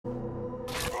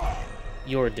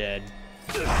You're dead.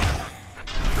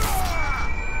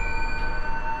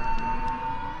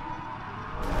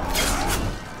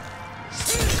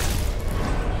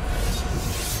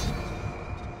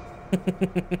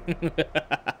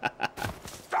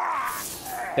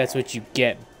 That's what you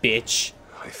get, bitch.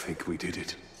 I think we did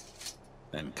it.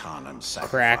 Then Khanum's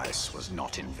sacrifice was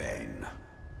not in vain.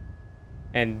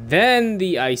 And then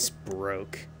the ice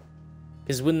broke.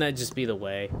 Because wouldn't that just be the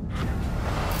way?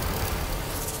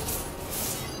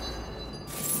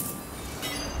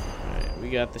 Alright, we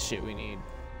got the shit we need.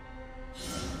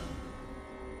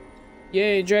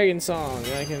 Yay, dragon song!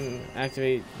 Now I can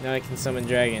activate, now I can summon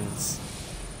dragons.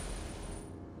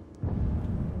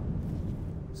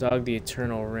 Zog the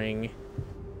Eternal Ring.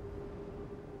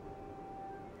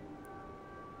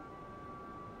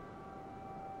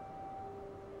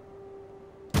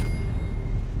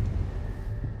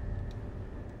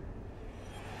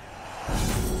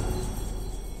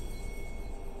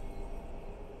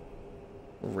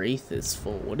 Wraith is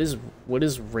full. What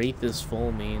does Wraith is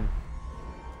full mean?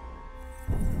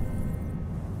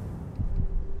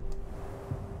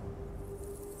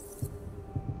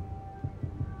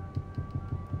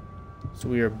 So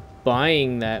we are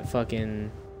buying that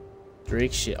fucking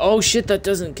Drake shit. Oh shit, that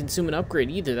doesn't consume an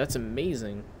upgrade either. That's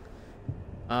amazing.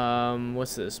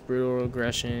 What's this? Brutal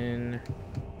aggression.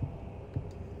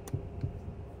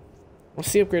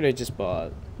 What's the upgrade I just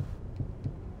bought?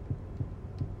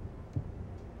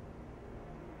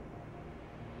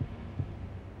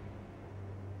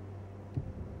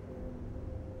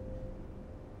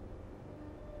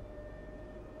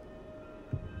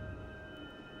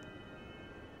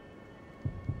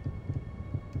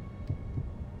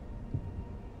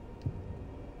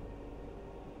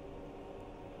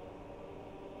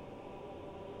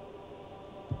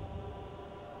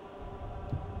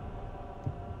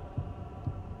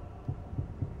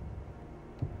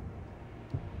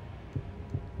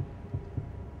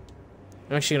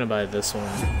 I'm actually gonna buy this one.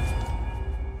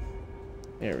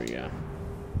 There we go.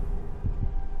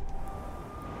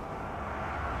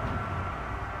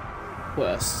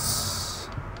 Quests.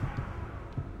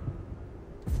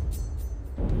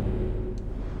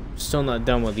 Still not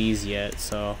done with these yet,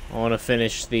 so I want to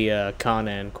finish the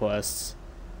Conan quests.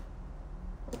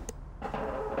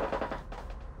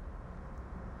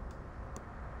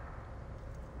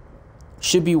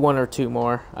 Should be one or two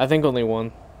more. I think only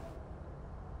one.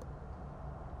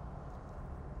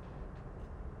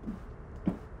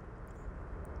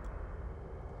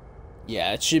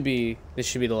 Yeah, it should be. This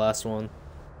should be the last one.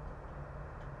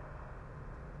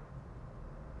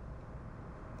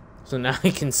 So now I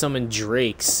can summon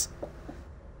drakes.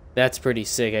 That's pretty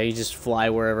sick. I can just fly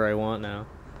wherever I want now.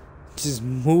 Just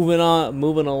moving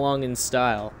along in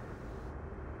style.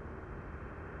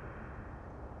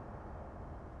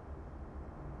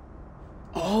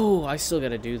 Oh, I still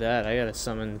gotta do that. I gotta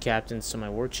summon captains to my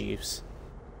war chiefs.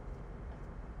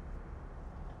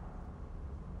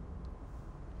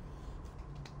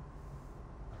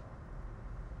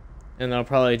 And I'll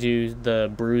probably do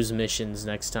the bruise missions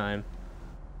next time.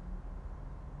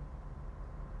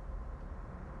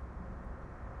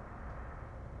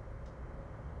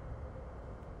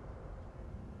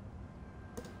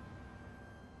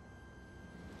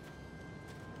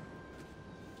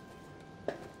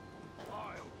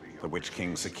 The Witch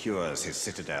King secures his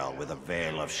citadel with a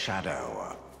veil of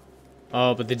shadow.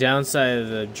 Oh, but the downside of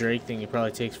the Drake thing, it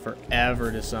probably takes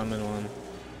forever to summon one.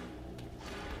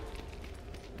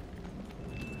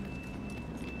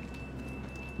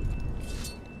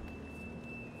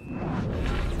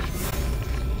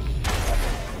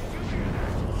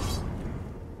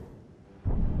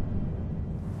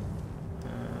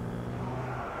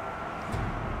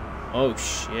 Oh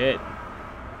shit.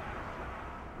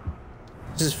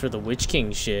 This is for the Witch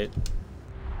King shit.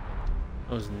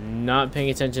 I was not paying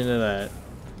attention to that.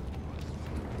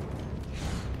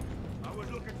 I was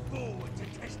looking forward to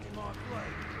testing my blade.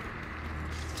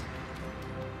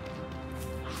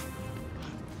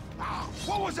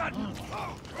 What was that?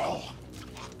 Oh,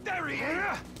 there he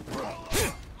is!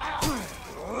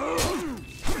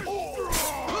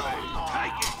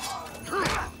 Take it!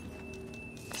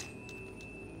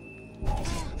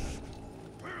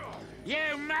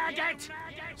 You maggot!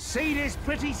 See this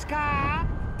pretty scar?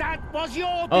 That was your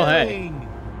doing! Oh, hey.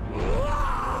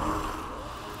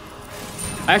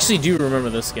 I actually do remember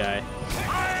this guy.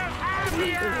 I'll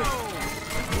have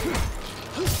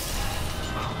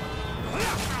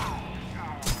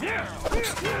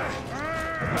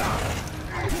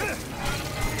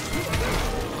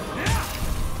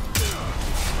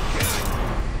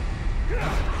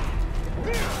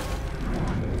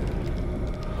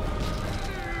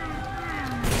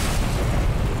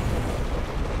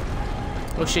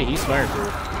Oh shit, he's fireproof.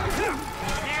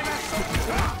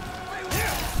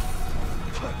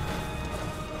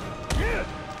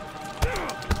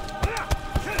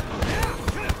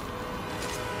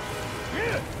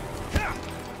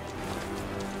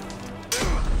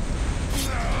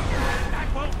 That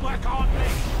won't work on me.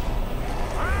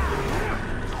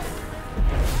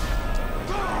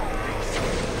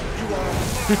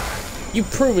 You've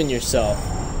proven yourself.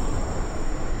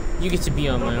 You get to be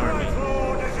on my army.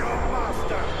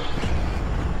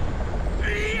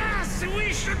 Yes,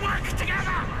 we should work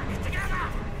together.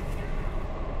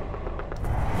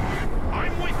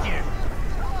 I'm with you.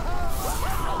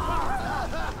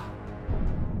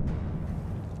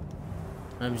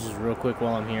 I'm just real quick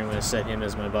while I'm here. I'm gonna set him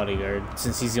as my bodyguard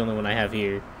since he's the only one I have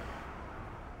here.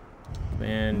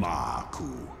 Man,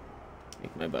 Maku.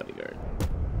 make my bodyguard.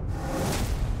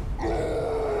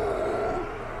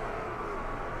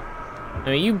 I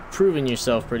mean, you've proven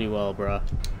yourself pretty well, bruh.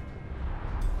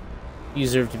 You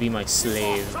deserve to be my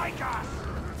slave.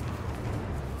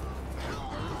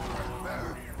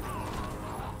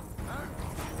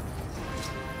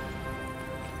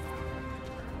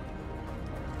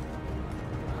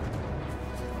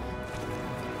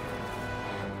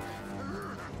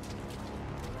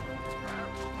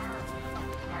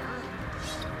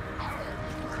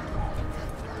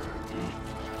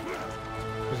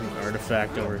 There's an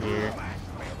artifact over here.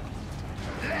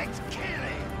 Let's kill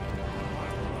it.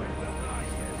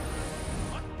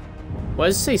 Why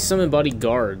does it say summon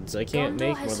bodyguards? I can't Gondor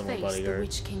make has more than one faced the bodyguard.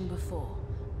 Witch King before,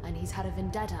 and he's had a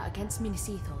vendetta against Minas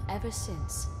Ithil ever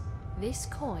since. This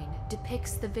coin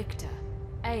depicts the victor,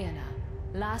 Eärnur,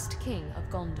 last king of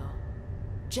Gondor.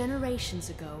 Generations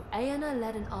ago, Eärnur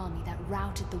led an army that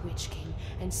routed the Witch King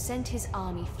and sent his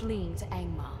army fleeing to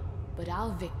Angmar. But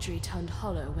our victory turned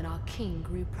hollow when our king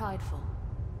grew prideful.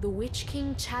 The Witch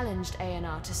King challenged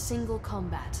Eärnur to single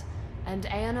combat, and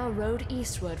Eärnur rode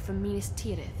eastward from Minas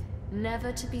Tirith,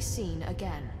 never to be seen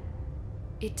again.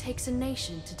 It takes a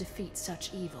nation to defeat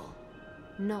such evil,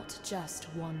 not just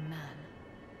one man.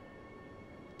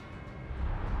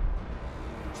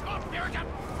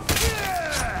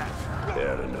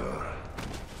 Eärnur,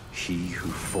 he who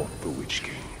fought the Witch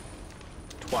King.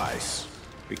 Twice,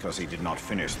 because he did not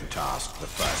finish the task the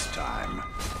first time.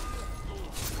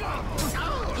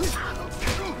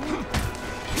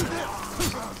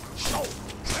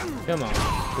 Come on.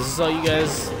 This is all you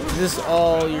guys... Is this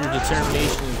all your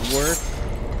determination is worth?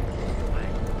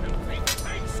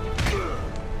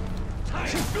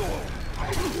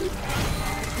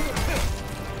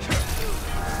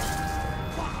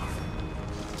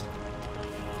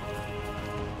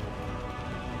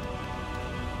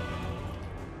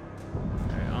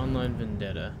 Alright, online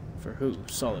vendetta. For who?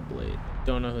 Solid Blade.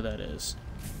 Don't know who that is.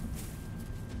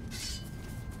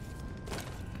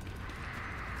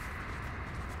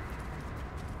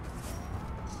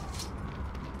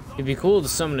 It'd be cool to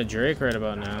summon a Drake right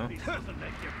about now.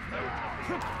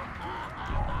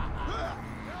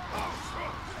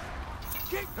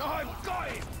 I've got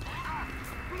him!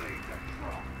 Bleed the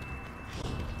drop!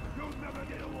 You'll never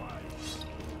get away!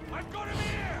 I've got him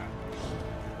here!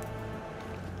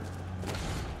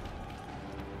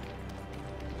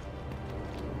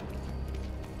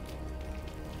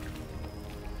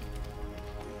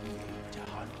 To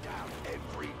hunt down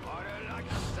everybody like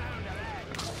a sound of that!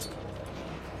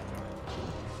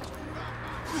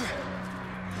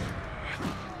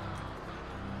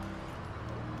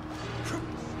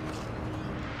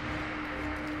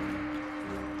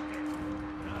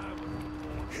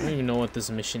 I don't even know what this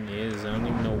mission is. I don't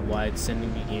even know why it's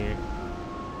sending me here.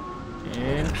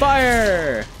 And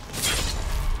fire!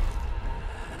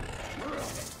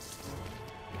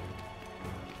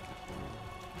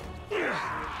 Did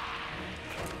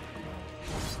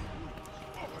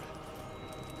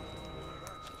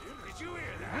you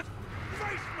hear that?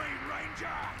 Face me,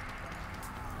 Ranger!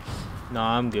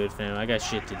 Nah, I'm good, fam. I got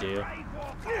shit to do.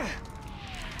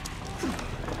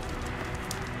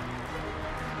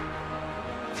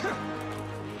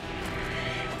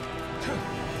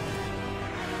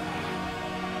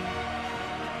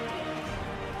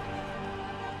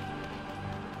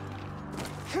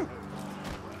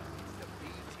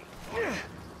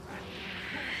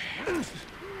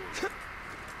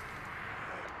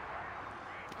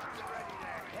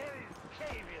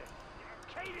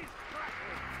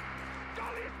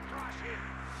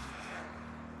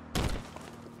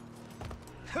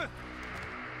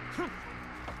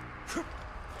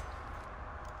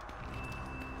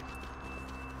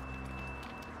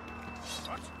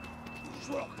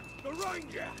 Look, the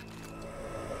Ranger!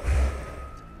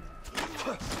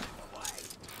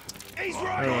 He's I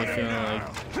right don't on really it feel now!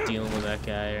 like dealing with that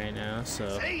guy right now,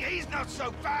 so. See, he's not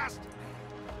so fast.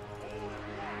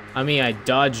 I mean, I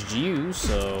dodged you,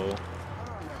 so.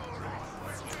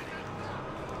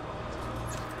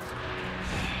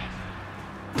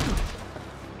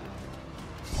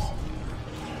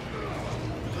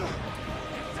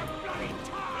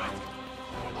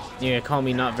 You're gonna call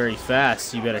me not very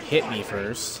fast, you better hit me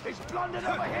first. He's blundered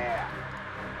over here.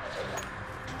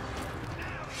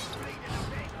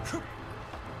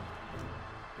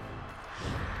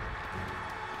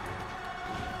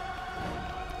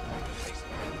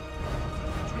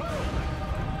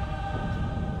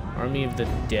 Army of the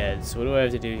Dead. So what do I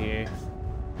have to do here?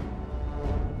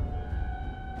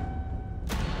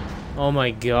 Oh my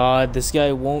god, this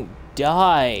guy won't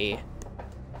die.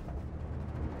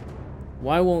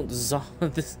 Why won't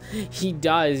this? He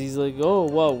dies. He's like, oh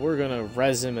well, we're gonna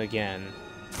res him again.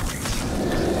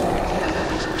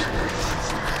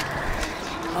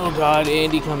 Oh god,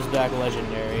 Andy comes back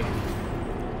legendary.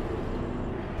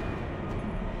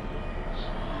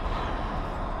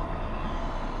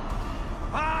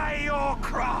 By your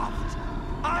craft,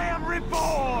 I am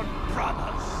reborn,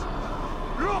 brothers.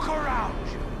 Look around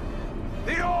you.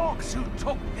 The orcs who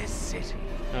took this city.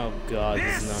 Oh god,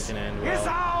 this is not gonna end This is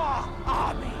well. our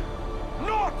army,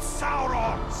 not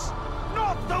Sauron's,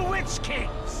 not the Witch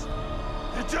King's.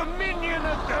 The dominion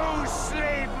of those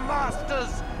slave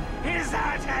masters is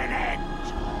at an end.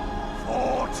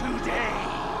 For today,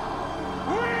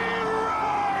 we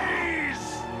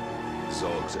rise!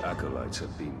 Zog's acolytes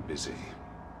have been busy.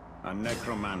 A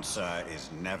necromancer is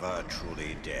never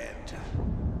truly dead.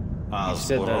 You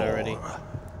said that already.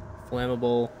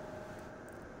 Flammable.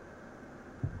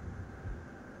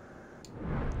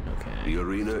 Okay. The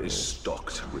arena is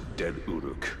stocked with dead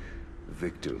Uruk,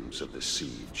 victims of the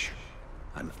siege.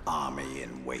 An army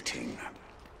in waiting.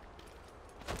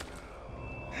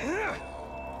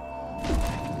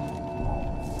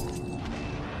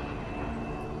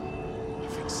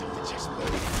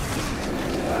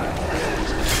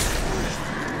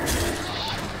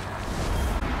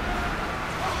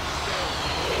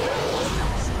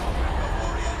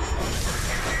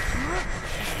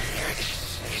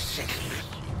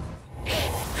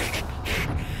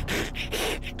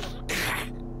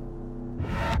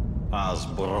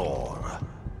 Tbarr.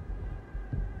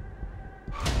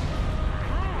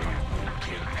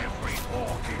 Kill every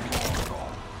orc in Mordor.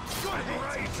 Good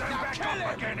raise them back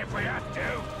up again if we have to.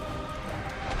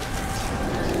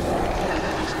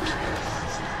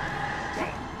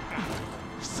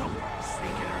 Someone's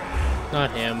sneaking around. Not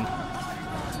him.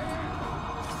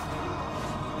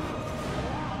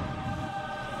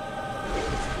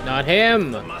 Not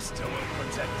him! The Master will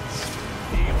protect us.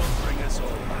 He will bring us all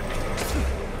back.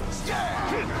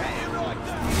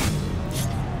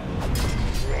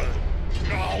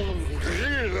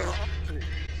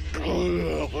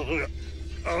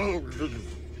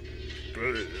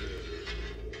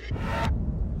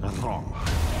 Wrong.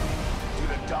 To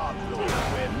the Dark Lord,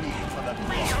 we're meeting for the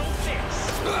real fix.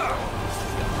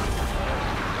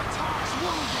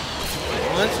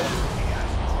 What?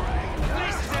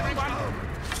 Places, everyone.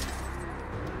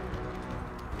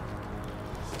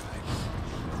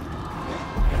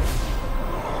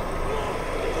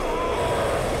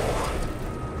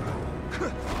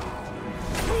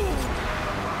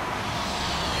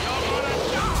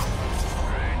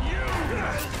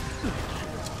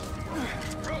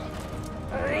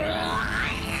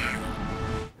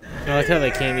 I like how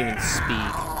they can't even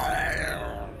speak.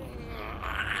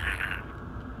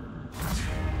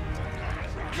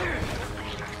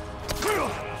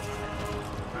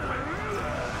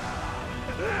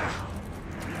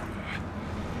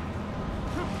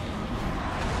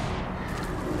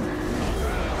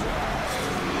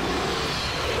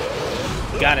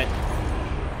 Got it.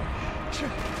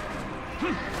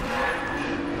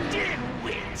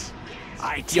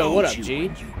 I Yo, told what up, you G?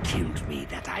 when you killed me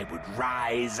that I would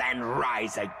rise and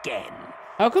rise again.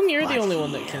 How come you're the But only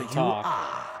one that here can you talk?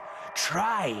 are,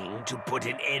 trying to put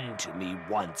an end to me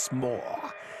once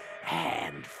more,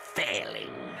 and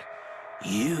failing.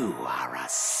 You are a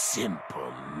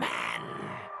simple man.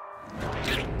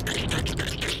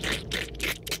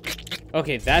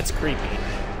 Okay, that's creepy.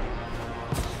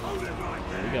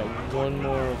 We got one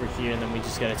more over here, and then we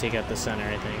just gotta take out the center,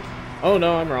 I think. Oh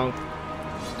no, I'm wrong.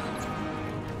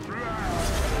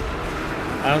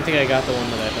 I don't think I got the one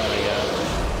that I thought I got.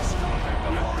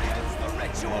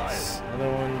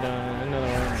 Another one done,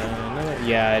 another one done, another...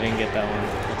 Yeah, I didn't get that one.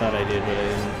 I thought I did, but I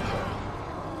didn't.